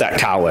deletes that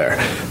cow layer.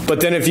 But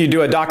then if you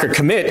do a Docker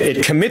commit,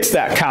 it commits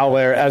that cow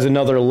layer as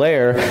another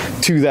layer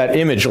to that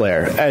image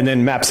layer and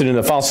then maps it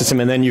into the file system,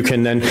 and then you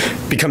can then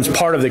becomes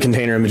part of the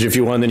container image if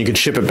you want, and then you can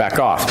ship it back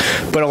off.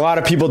 But a lot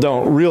of people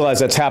don't realize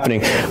that's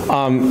happening.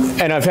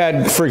 And I've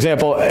had, for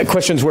example,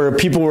 questions where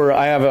people were,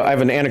 I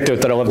have an anecdote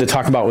that I love to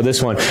talk about with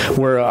this one,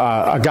 where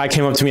a guy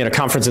came up to me at a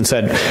conference and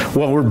said,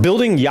 well, we're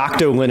building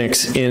Yocto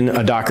Linux in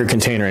a Docker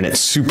container and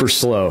it's super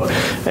slow.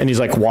 And he's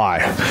like, why?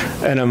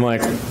 And I'm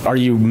like, are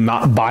you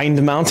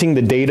bind mounting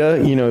the data,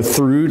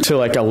 through to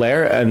like a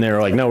layer? And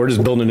they're like, no, we're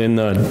just building it in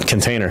the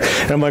container.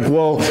 And I'm like,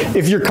 well,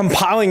 if you're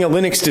compiling a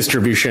Linux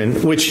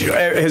distribution, which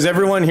has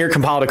everyone here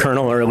compiled a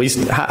kernel, or at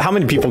least how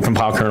many people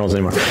compile kernels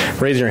anymore?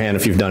 Raise your hand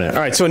if you've done it. All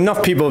right, so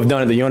enough people have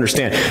done it that you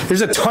understand.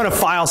 There's a ton of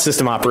file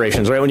system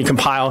operations, right? When you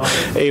compile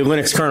a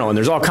Linux kernel, and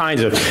there's all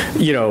kinds of,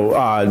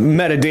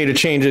 metadata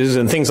changes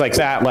and things like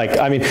that.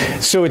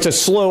 So it's a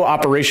slow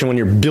operation when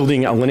you're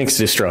building a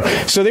Linux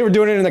distro. So they were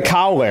doing it in the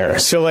cow layer.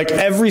 So like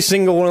every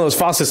single one of those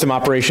file system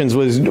operations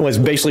was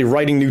basically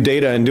writing new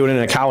data and doing it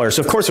in a cow layer.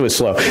 So of course it was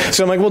slow.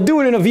 So I'm like, well,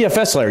 do it in a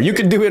VFS layer. You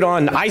could do it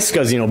on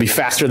iSCSI, it'll be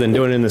faster than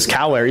doing it in this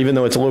cow layer, even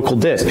though it's a local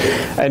disk.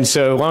 And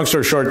so long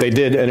story short, they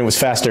did, and it was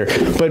faster.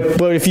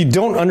 But if you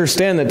don't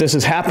understand that this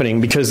is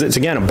happening, because it's,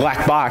 again, a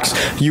black box,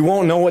 you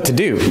won't know what to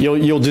do.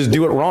 You'll just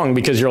do it wrong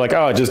because you're like,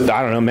 oh, it just,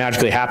 I don't know,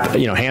 magically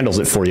handles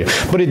it for you.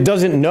 But it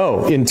doesn't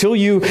know until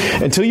you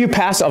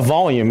pass a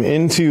volume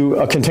into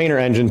a container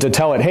engine to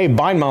tell it, hey,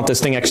 bind mount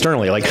this thing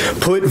externally. Like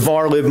put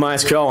var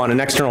libmysql on an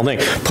external thing.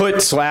 Put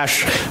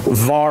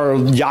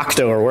 /var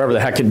Yocto or wherever the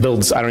heck it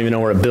builds. I don't even know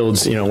where it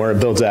builds, where it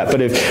builds at. But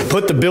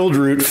put the build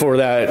root for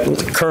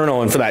that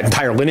kernel and for that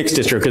entire Linux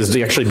distro, because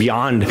it's actually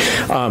beyond,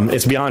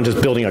 it's beyond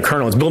just building a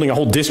kernel. It's building a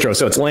whole distro.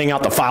 So it's laying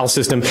out the file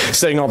system,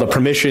 setting all the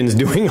permissions,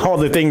 doing all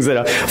the things that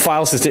a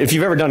file system, if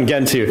you've ever done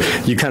Gentoo,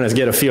 you kind of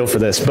get a feel for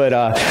this. But,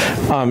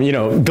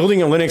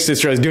 building a Linux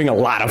distro is doing a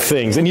lot of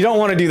things. And you don't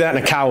want to do that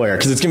in a cow layer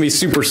because it's going to be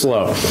super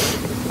slow.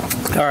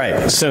 All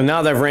right, so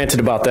now that I've ranted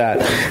about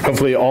that,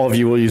 hopefully all of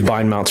you will use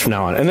bind mounts from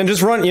now on. And then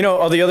just run,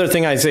 the other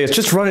thing I say is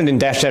just run it in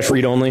 --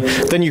 read only,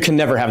 then you can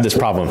never have this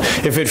problem.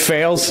 If it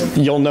fails,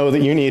 you'll know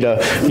that you need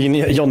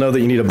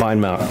a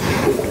bind mount.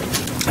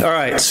 All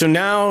right, so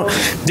now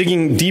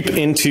digging deep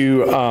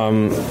into,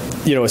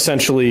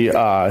 essentially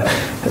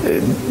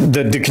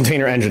the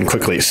container engine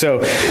quickly.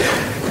 So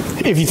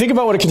if you think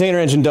about what a container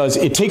engine does,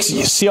 it takes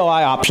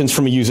CLI options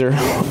from a user,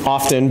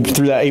 often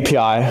through that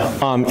API.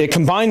 It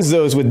combines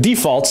those with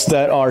defaults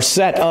that are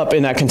set up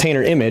in that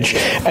container image,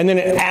 and then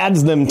it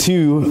adds them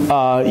to,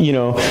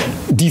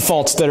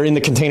 defaults that are in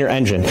the container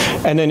engine.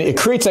 And then it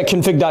creates that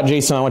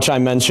config.json, which I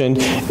mentioned.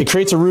 It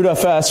creates a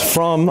rootfs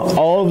from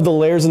all of the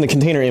layers in the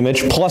container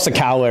image, plus a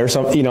cow layer.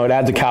 So, it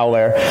adds a cow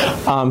layer,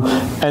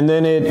 and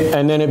then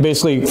it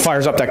basically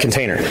fires up that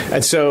container.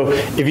 And so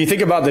if you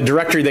think about the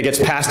directory that gets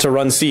passed to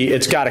runc,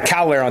 it's got a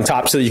cow layer on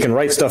top so that you can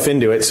write stuff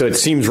into it, so it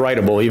seems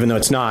writable even though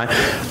it's not.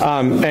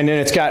 And then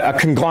it's got a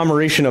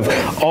conglomeration of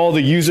all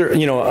the user,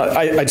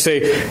 I'd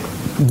say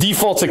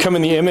defaults that come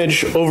in the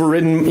image,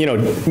 overridden,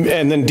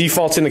 and then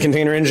defaults in the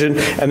container engine,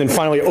 and then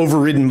finally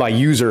overridden by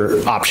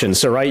user options.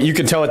 So, right, you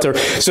could tell it to,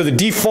 so the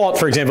default,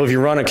 for example, if you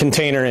run a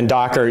container in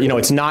Docker,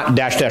 it's not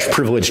 --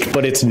 privileged,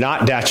 but it's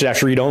not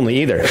 -- read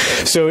only either.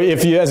 So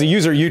if you, as a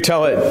user, you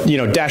tell it,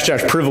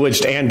 --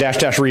 privileged and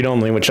 -- read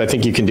only, which I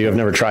think you can do, I've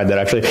never tried that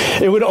actually,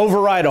 it would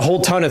override a whole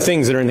ton of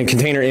things that are in the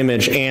container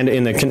image and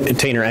in the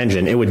container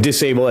engine. It would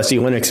disable SE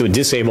Linux, it would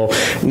disable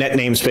net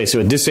namespace, it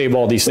would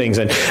disable all these things.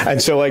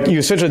 And so you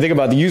essentially think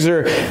about the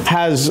user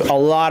has a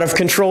lot of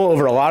control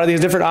over a lot of these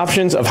different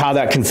options of how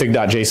that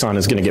config.json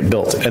is going to get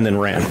built and then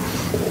ran.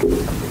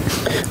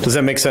 Does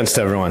that make sense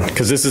to everyone?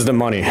 Because this is the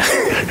money.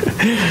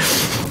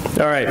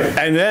 All right,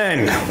 and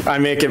then I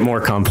make it more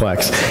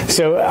complex.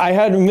 So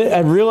I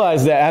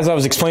realized that as I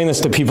was explaining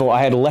this to people,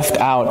 I had left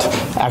out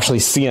actually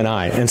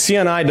CNI. And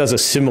CNI does a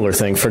similar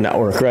thing for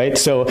network, right?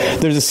 So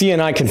there's a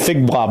CNI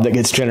config blob that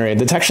gets generated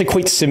that's actually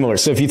quite similar.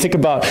 So if you think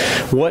about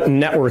what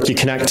network you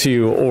connect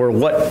to or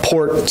what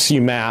ports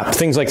you map,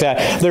 things like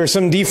that, there are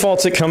some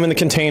defaults that come in the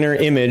container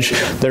image.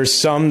 There's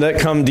some that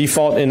come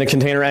default in the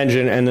container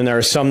engine, and then there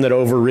are some that are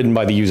overridden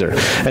by the user.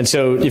 And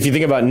so if you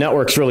think about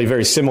networks, really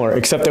very similar,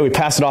 except that we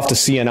pass it off to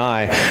CNI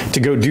to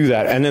go do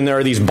that. And then there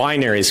are these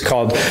binaries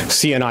called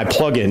CNI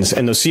plugins,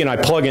 and those CNI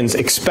plugins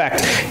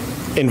expect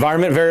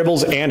environment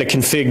variables and a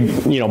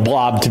config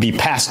blob to be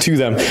passed to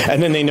them,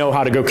 and then they know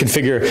how to go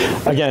configure,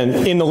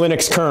 again, in the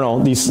Linux kernel,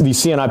 these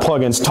CNI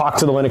plugins talk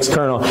to the Linux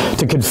kernel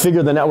to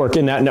configure the network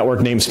in that network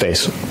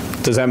namespace.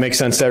 Does that make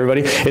sense to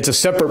everybody? It's a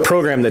separate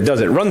program that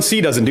does it.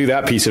 runc doesn't do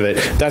that piece of it.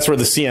 That's where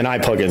the CNI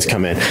plugins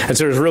come in. And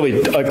so there's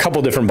really a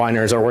couple different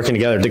binaries that are working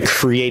together to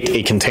create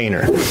a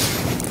container.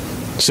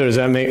 So does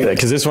that make,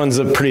 because this one's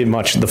pretty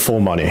much the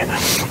full money.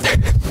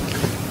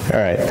 All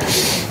right.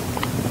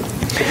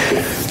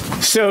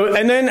 So,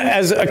 and then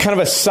as a kind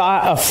of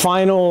a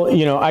final,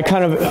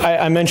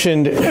 I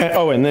mentioned,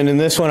 and then in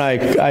this one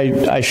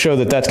I show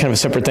that that's kind of a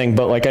separate thing,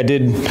 but like I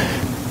did,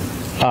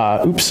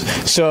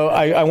 So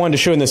I wanted to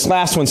show in this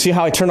last one, see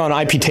how I turn on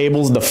IP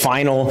tables, the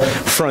final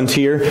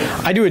frontier.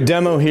 I do a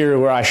demo here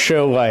where I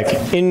show, like,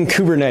 in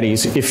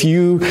Kubernetes, if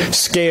you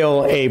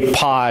scale a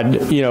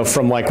pod,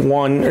 from like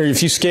one, or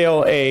if you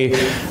scale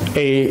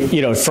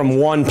from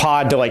one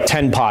pod to like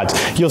 10 pods,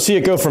 you'll see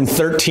it go from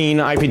 13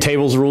 IP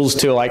tables rules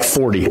to like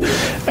 40.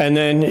 And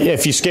then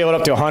if you scale it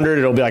up to 100,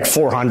 it'll be like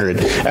 400.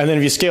 And then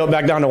if you scale it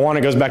back down to 1,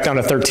 it goes back down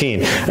to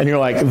 13. And you're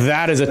like,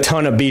 that is a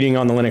ton of beating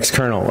on the Linux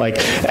kernel. Like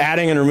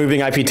adding and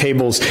removing IP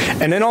tables.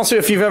 And then also,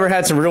 if you've ever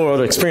had some real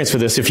world experience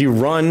with this, if you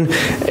run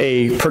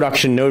a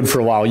production node for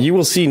a while, you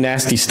will see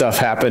nasty stuff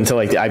happen to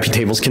like the IP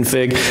tables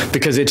config,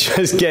 because it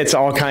just gets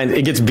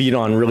it gets beat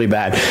on really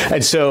bad.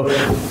 And so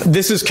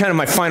this is kind of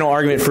my final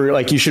argument for,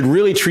 like, you should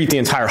really treat the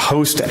entire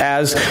host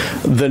as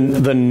the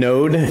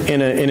node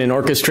in an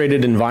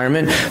orchestrated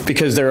environment,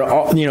 because they're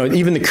all,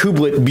 even the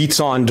kubelet beats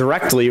on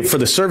directly for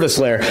the service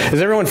layer.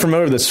 Is everyone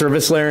familiar with the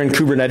service layer in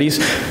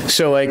Kubernetes?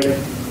 So like,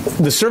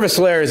 the service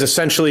layer is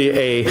essentially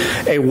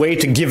a way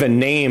to give a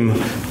name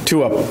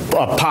to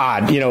a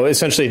pod.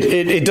 Essentially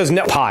it does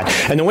net pod.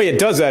 And the way it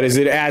does that is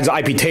it adds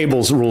IP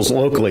tables rules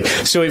locally.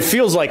 So it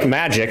feels like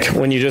magic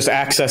when you just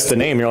access the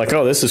name. You're like,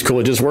 oh, this is cool.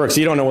 It just works.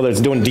 You don't know whether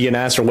it's doing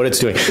DNS or what it's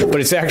doing, but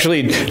it's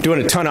actually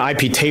doing a ton of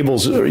IP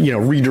tables,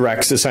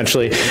 redirects,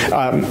 essentially,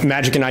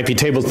 magic and IP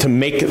tables to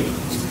make,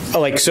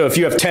 like, so if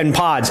you have 10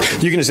 pods,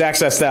 you can just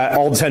access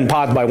all 10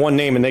 pods by one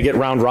name and they get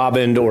round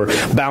robined or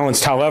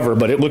balanced however,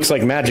 but it looks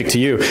like magic to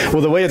you.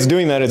 Well, the way it's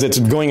doing that is it's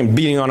going and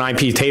beating on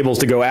IP tables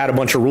to go add a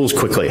bunch of rules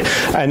quickly.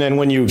 And then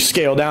when you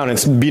scale down,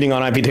 it's beating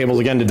on IP tables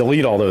again to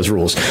delete all those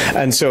rules.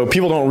 And so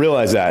people don't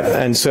realize that.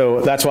 And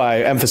so that's why I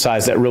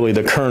emphasize that really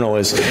the kernel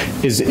is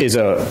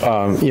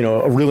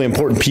a really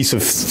important piece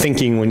of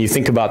thinking when you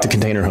think about the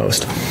container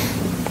host.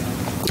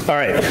 All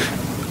right.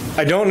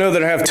 I don't know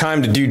that I have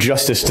time to do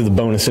justice to the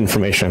bonus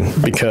information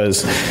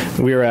because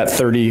we are at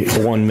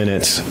 31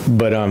 minutes,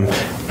 but I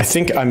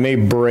think I may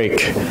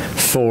break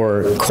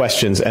for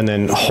questions and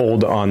then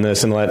hold on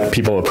this and let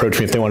people approach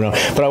me if they want to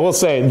know. But I will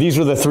say these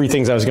were the 3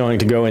 things I was going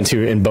to go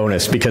into in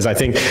bonus because I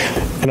think,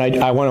 and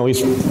I want to at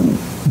least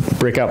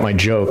break out my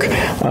joke.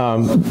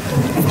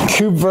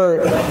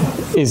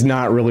 Kubevert is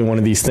not really one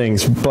of these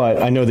things,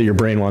 but I know that your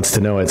brain wants to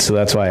know it, so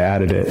that's why I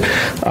added it.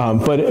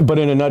 But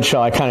in a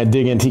nutshell, I kind of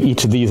dig into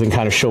each of these and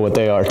kind of show what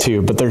they are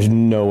too, but there's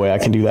no way I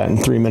can do that in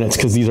 3 minutes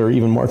because these are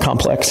even more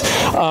complex.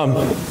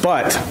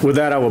 But with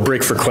that, I will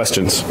break for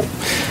questions.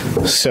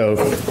 So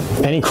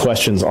any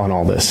questions on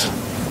all this?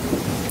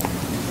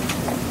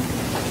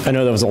 I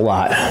know that was a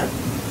lot.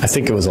 I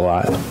think it was a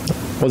lot.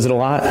 Was it a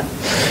lot?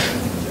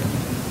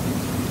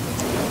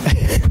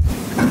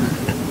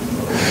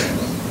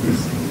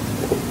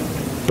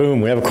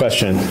 Boom, we have a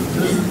question.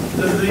 Does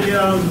the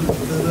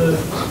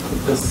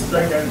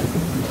spec,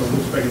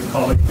 which spec is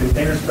called, like the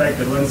container spec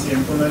that runc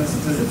implements,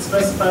 does it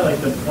specify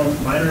like the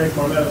binary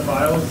format of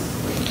files?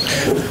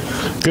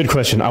 Good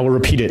question. I will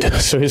repeat it.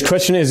 So his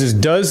question is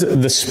does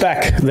the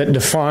spec that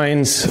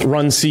defines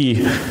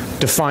runc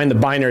define the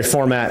binary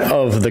format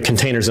of the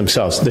containers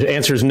themselves? The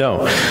answer is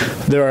no.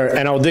 There are,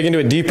 and I'll dig into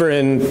it deeper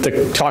in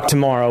the talk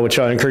tomorrow, which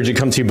I encourage you to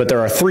come to, but there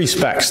are 3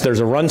 specs. There's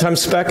a runtime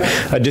spec,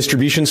 a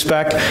distribution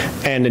spec,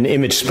 and an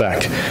image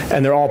spec.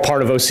 And they're all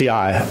part of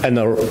OCI. And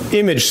the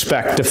image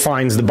spec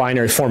defines the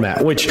binary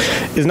format, which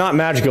is not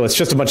magical. It's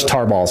just a bunch of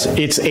tarballs.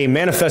 It's a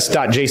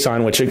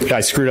manifest.json, which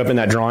I screwed up in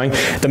that drawing.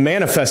 The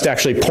manifest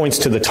actually points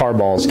to the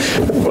tarballs,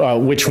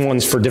 which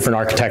ones for different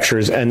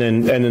architectures, and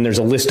then there's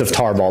a list of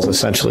tarballs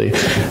essentially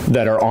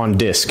that are on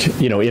disk,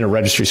 in a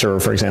registry server,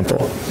 for example.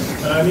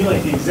 I mean,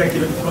 like the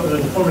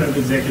format of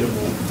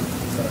executable.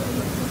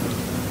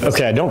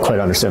 Okay, I don't quite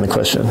understand the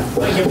question.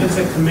 Like if it's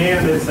a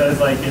command that says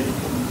like if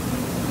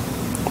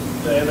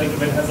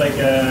it has like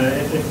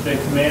if the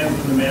command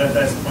from the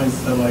manifest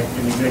points to like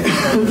an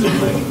executable or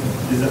something,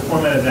 is the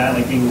format of that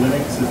like being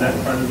Linux? Is that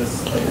part of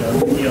this like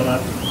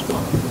ELF?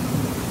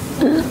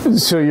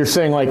 So you're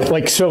saying I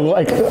guess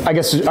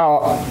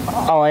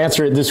I'll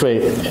answer it this way.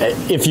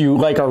 If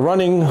you are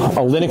running a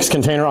Linux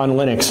container on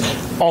Linux,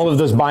 all of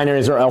those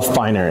binaries are ELF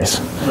binaries.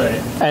 Right.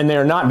 And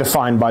they're not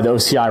defined by the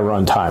OCI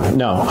runtime.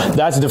 No,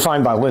 that's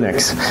defined by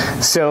Linux.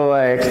 So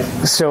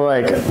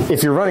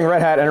if you're running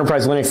Red Hat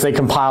Enterprise Linux, they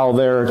compile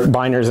their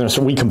binaries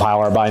we compile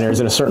our binaries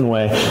in a certain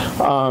way.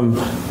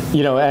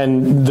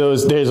 And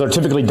those are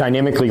typically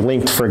dynamically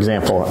linked, for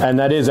example. And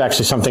that is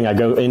actually something I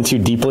go into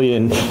deeply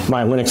in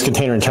my Linux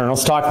container internals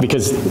talk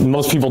because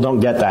most people don't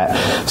get that.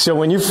 So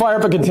when you fire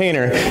up a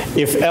container,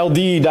 if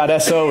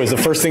ld.so is the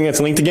first thing that's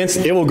linked against,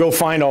 it will go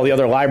find all the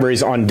other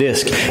libraries on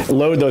disk,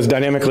 load those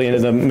dynamically into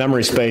the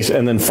memory space,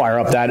 and then fire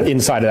up that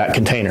inside of that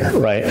container,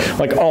 right?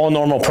 Like all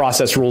normal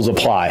process rules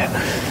apply.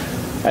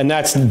 And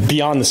that's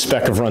beyond the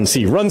spec of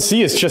runc.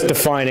 Runc is just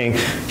defining,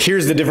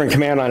 here's the different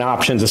command line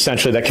options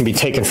essentially that can be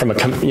taken from a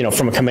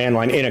command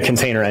line in a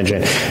container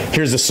engine.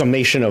 Here's the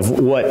summation of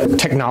what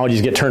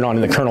technologies get turned on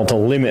in the kernel to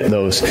limit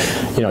those,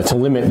 to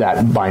limit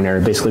that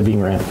binary basically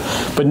being ran.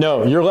 But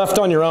no, you're left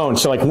on your own.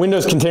 So like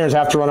Windows containers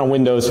have to run on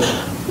Windows.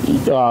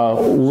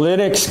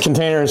 Linux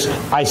containers,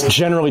 I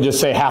generally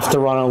just say have to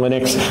run on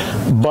Linux,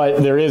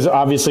 but there is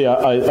obviously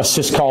a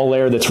syscall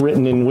layer that's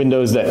written in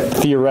Windows that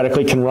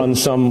theoretically can run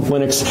some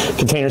Linux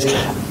containers.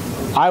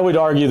 I would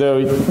argue,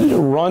 though,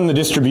 run the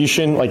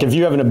distribution. Like if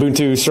you have an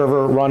Ubuntu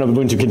server, run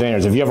Ubuntu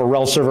containers. If you have a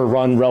RHEL server,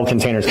 run RHEL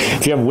containers.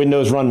 If you have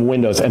Windows, run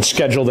Windows, and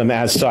schedule them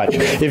as such.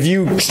 If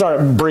you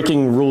start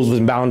breaking rules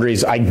and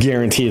boundaries, I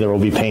guarantee there will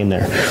be pain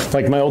there.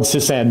 Like my old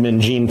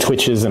sysadmin, Gene,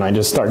 twitches, and I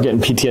just start getting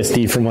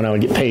PTSD from when I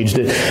would get paged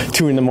at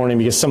 2 in the morning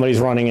because somebody's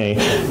running a,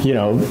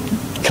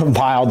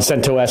 compiled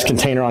CentOS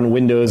container on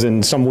Windows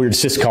and some weird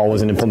syscall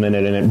wasn't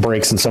implemented and it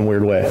breaks in some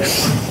weird way.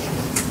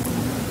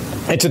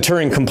 It's a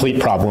Turing complete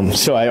problem,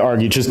 so I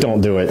argue just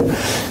don't do it.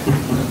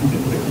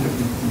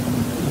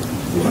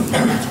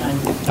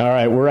 All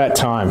right, we're at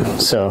time,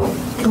 so.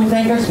 Can we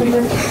thank our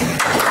speaker?